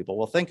what other people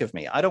will think of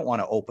me? I don't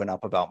want to open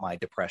up about my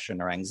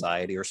depression or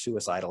anxiety or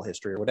suicidal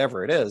history or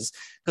whatever it is,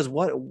 because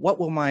what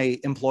will my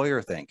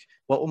employer think?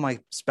 What will my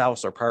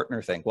spouse or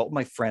partner think? What will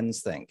my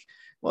friends think?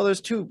 Well, there's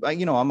two,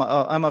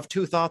 I'm of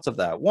two thoughts of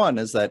that. One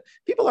is that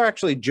people are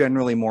actually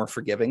generally more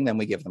forgiving than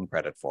we give them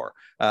credit for,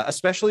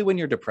 especially when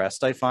you're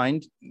depressed. I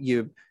find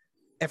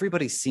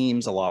everybody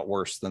seems a lot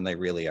worse than they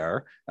really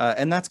are.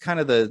 And that's kind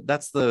of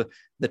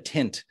the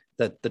tint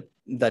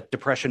that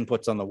depression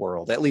puts on the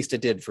world. At least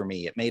it did for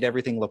me. It made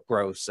everything look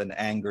gross and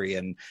angry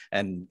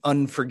and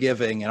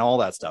unforgiving and all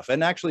that stuff.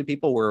 And actually,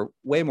 people were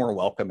way more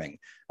welcoming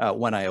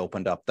when I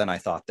opened up than I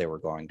thought they were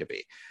going to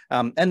be.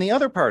 And the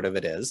other part of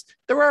it is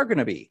there are going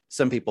to be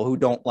some people who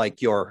don't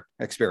like your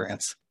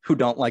experience, who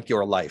don't like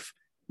your life.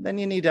 Then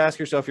you need to ask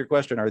yourself your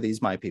question: are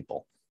these my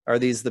people? Are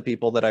these the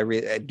people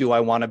that do I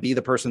want to be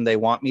the person they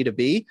want me to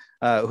be,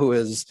 who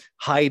is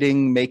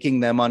hiding, making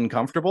them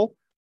uncomfortable?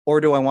 Or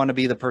do I want to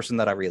be the person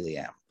that I really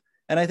am?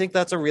 And I think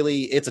that's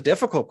it's a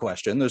difficult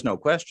question. There's no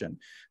question.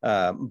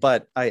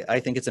 But I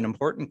think it's an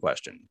important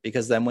question,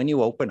 because then when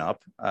you open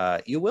up,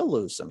 you will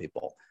lose some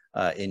people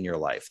in your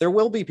life. There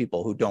will be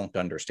people who don't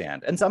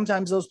understand. And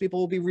sometimes those people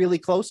will be really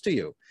close to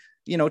you.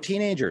 You know,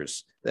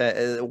 teenagers,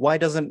 why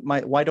don't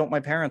my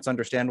parents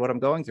understand what I'm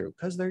going through?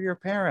 Because they're your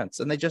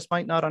parents and they just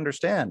might not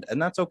understand. And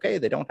that's okay.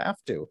 They don't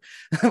have to.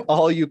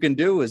 All you can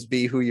do is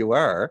be who you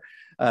are,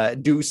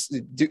 do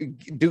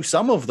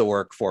some of the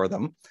work for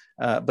them,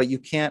 but you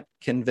can't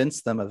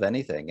convince them of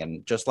anything.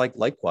 And just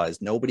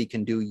likewise, nobody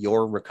can do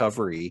your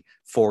recovery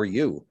for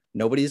you.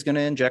 Nobody's going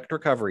to inject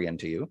recovery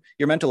into you.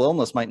 Your mental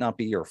illness might not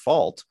be your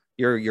fault.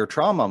 Your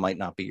trauma might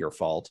not be your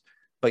fault,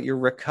 but your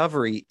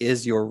recovery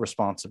is your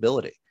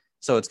responsibility.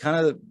 So it's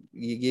kind of,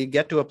 you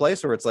get to a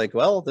place where it's like,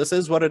 well, this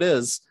is what it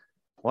is.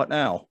 What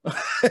now?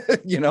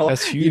 You know,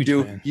 that's huge,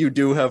 you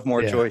do have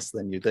more choice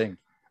than you think.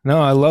 No,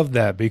 I love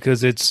that,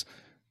 because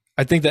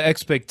I think the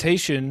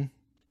expectation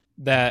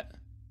that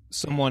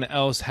someone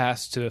else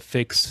has to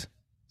fix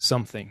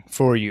something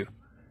for you,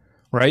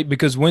 right?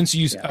 Because once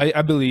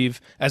I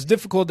believe, as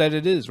difficult that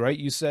it is, right?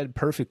 You said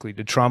perfectly,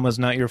 the trauma is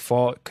not your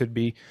fault. It could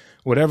be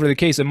whatever the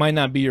case. It might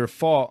not be your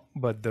fault,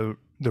 but the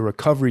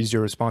recovery is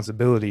your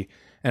responsibility.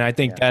 And I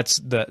think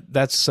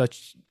that's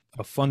such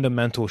a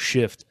fundamental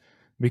shift,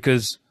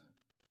 because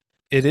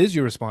it is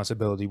your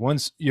responsibility.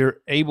 Once you're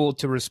able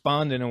to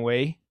respond in a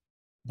way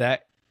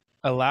that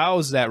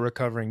allows that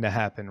recovering to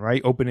happen,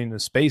 right? Opening the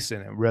space in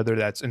it, whether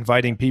that's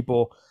inviting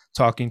people,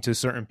 talking to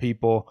certain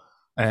people,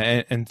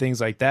 and things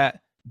like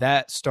that,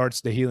 that starts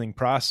the healing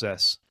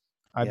process,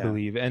 I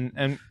believe.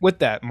 And with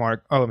that,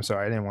 Mark, I'm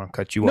sorry, I didn't want to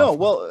cut you off. No,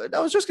 well, I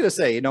was just going to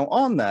say, you know,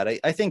 on that,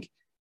 I think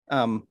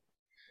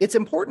it's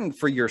important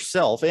for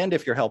yourself, and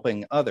if you're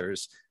helping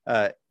others,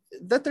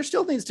 that there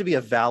still needs to be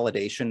a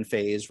validation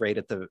phase right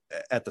at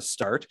the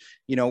start,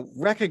 you know,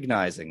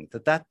 recognizing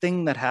that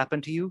thing that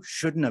happened to you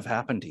shouldn't have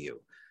happened to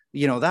you.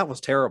 You know, that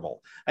was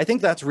terrible. I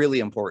think that's really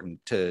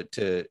important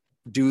to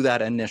do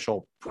that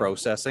initial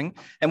processing.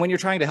 And when you're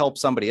trying to help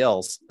somebody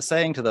else,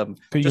 saying to them,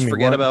 just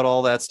forget about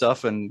all that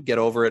stuff and get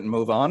over it and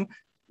move on,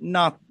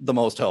 not the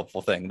most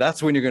helpful thing.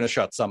 That's when you're going to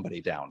shut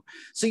somebody down.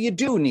 So you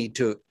do need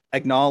to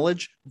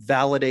acknowledge,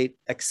 validate,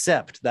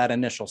 accept that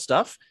initial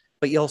stuff,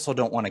 but you also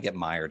don't want to get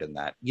mired in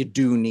that. You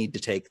do need to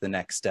take the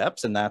next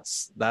steps, and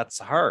that's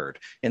hard.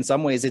 In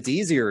some ways, it's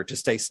easier to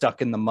stay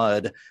stuck in the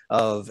mud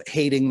of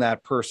hating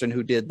that person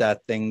who did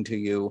that thing to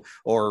you,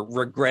 or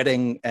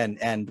regretting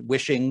and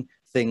wishing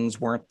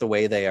things weren't the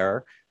way they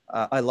are.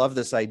 I love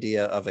this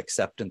idea of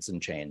acceptance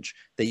and change,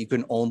 that you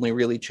can only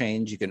really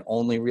change, you can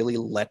only really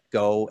let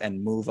go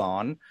and move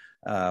on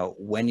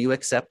when you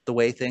accept the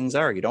way things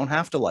are. You don't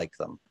have to like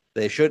them.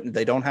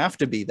 They don't have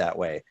to be that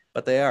way,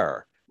 but they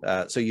are.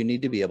 So you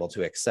need to be able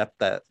to accept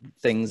that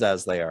things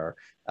as they are,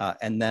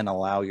 and then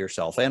allow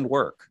yourself and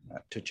work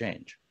to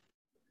change.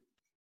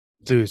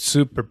 Dude,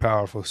 super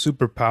powerful,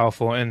 super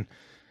powerful. And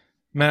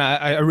man,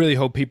 I really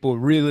hope people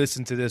really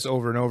listen to this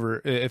over and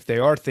over if they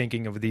are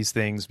thinking of these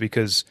things,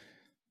 because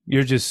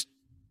you're just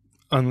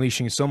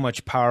unleashing so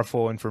much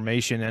powerful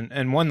information.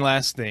 And one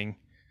last thing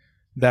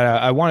that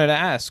I wanted to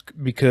ask,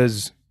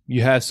 because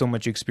you have so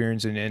much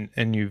experience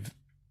and you've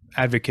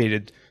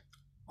advocated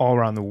all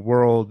around the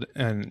world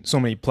and so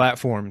many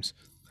platforms.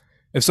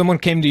 If someone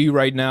came to you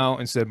right now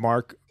and said,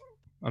 Mark,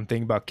 I'm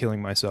thinking about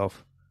killing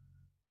myself,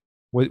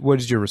 what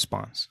is your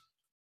response?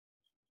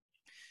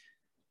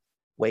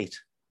 Wait.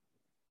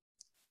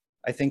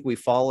 I think we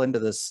fall into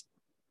this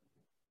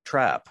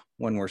trap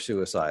when we're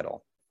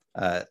suicidal,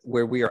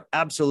 where we are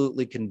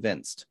absolutely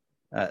convinced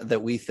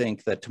that we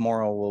think that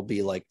tomorrow will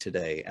be like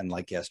today and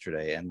like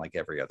yesterday and like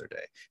every other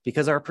day,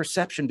 because our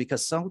perception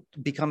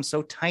becomes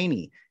so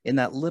tiny in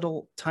that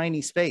little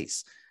tiny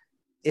space.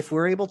 If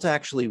we're able to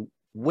actually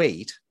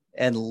wait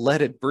and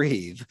let it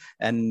breathe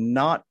and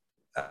not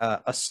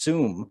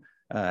assume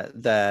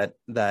that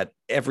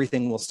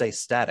everything will stay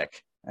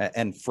static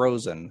and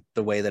frozen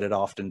the way that it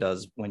often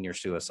does when you're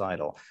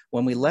suicidal,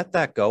 when we let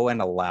that go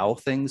and allow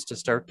things to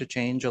start to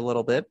change a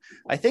little bit,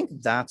 I think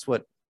that's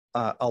what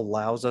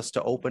allows us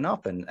to open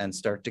up and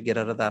start to get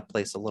out of that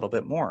place a little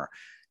bit more.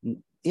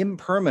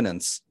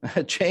 Impermanence,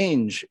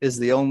 change is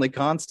the only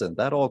constant,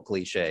 that old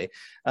cliche,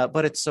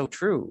 but it's so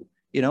true,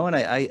 you know. And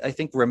I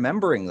think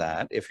remembering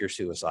that, if you're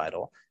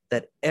suicidal,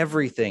 that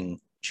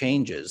everything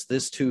changes,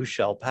 this too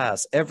shall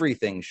pass,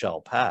 everything shall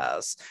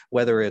pass,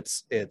 whether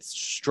it's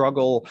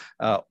struggle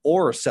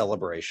or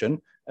celebration,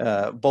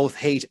 both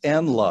hate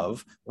and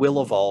love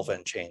will evolve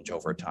and change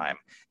over time.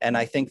 And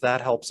I think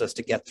that helps us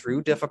to get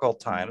through difficult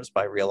times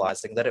by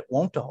realizing that it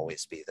won't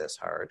always be this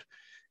hard.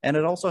 And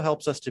it also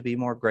helps us to be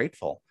more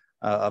grateful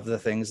of the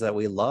things that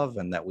we love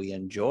and that we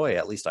enjoy.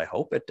 At least I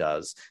hope it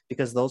does,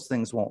 because those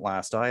things won't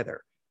last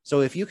either.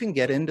 So if you can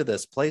get into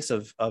this place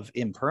of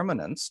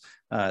impermanence,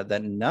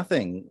 that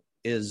nothing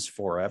is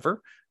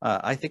forever,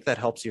 I think that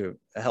helps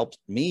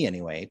me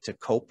anyway, to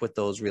cope with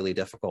those really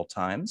difficult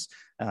times,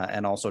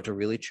 and also to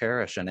really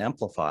cherish and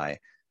amplify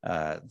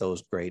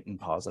those great and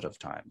positive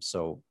times.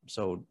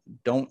 So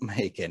don't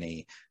make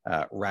any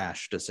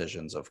rash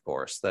decisions, of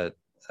course, that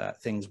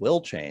things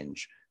will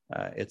change.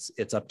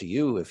 It's up to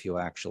you if you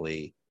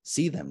actually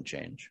see them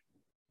change.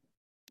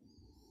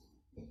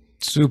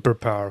 Super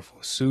powerful,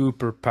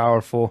 super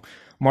powerful.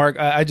 Mark,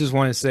 I just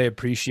want to say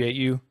appreciate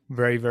you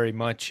very, very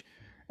much.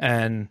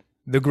 And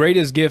the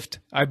greatest gift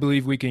I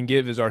believe we can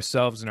give is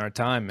ourselves and our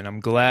time. And I'm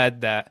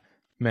glad that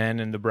man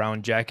in the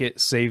brown jacket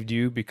saved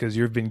you, because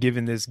you've been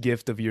given this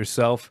gift of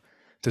yourself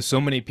to so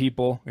many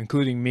people,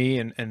 including me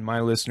and my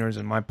listeners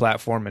and my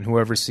platform and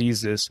whoever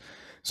sees this.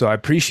 So I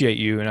appreciate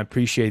you, and I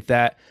appreciate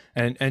that.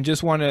 And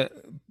just want to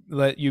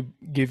let you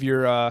give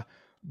your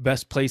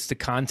best place to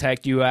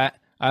contact you at.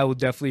 I will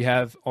definitely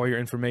have all your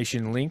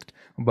information linked,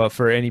 but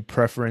for any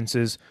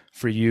preferences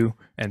for you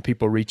and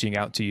people reaching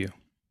out to you.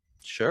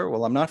 Sure.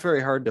 Well, I'm not very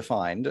hard to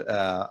find.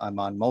 I'm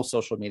on most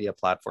social media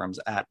platforms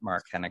at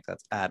Mark Henick.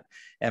 That's at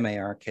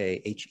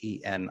MarkHenick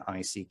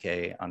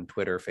on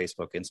Twitter,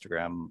 Facebook,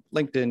 Instagram,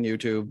 LinkedIn,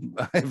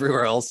 YouTube,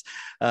 everywhere else.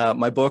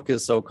 My book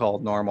is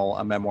So-Called Normal,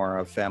 a memoir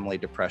of family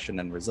depression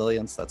and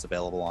resilience. That's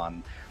available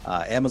on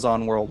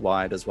Amazon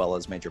worldwide, as well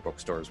as major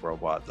bookstores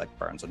worldwide like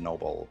Barnes &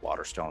 Noble,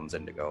 Waterstones,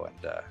 Indigo,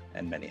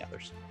 and many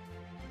others.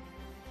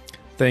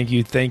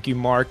 Thank you,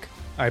 Mark.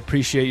 I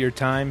appreciate your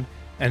time.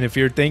 And if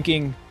you're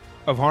thinking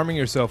of harming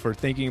yourself or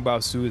thinking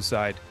about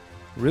suicide,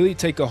 really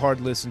take a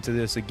hard listen to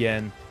this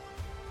again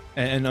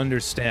and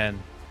understand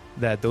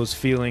that those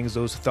feelings,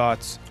 those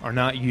thoughts are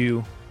not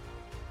you.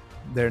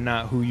 They're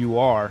not who you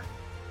are.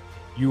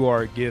 You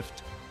are a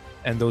gift,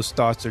 and those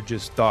thoughts are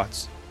just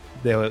thoughts.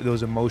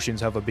 Those emotions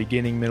have a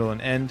beginning, middle,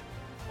 and end,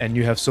 and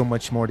you have so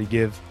much more to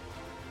give.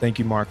 Thank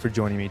you, Mark, for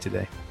joining me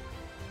today.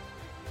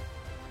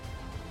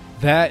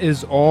 That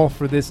is all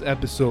for this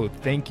episode.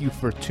 Thank you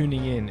for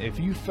tuning in. If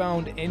you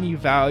found any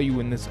value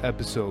in this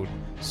episode,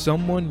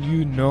 someone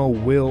you know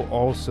will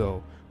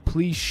also.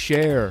 Please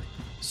share,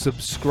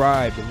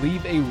 subscribe,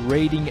 leave a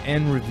rating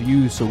and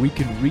review so we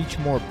can reach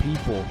more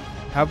people,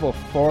 have a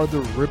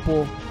farther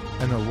ripple,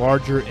 and a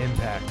larger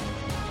impact.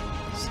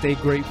 Stay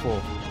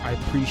grateful. I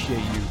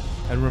appreciate you.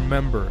 And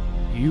remember,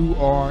 you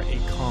are a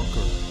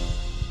conqueror.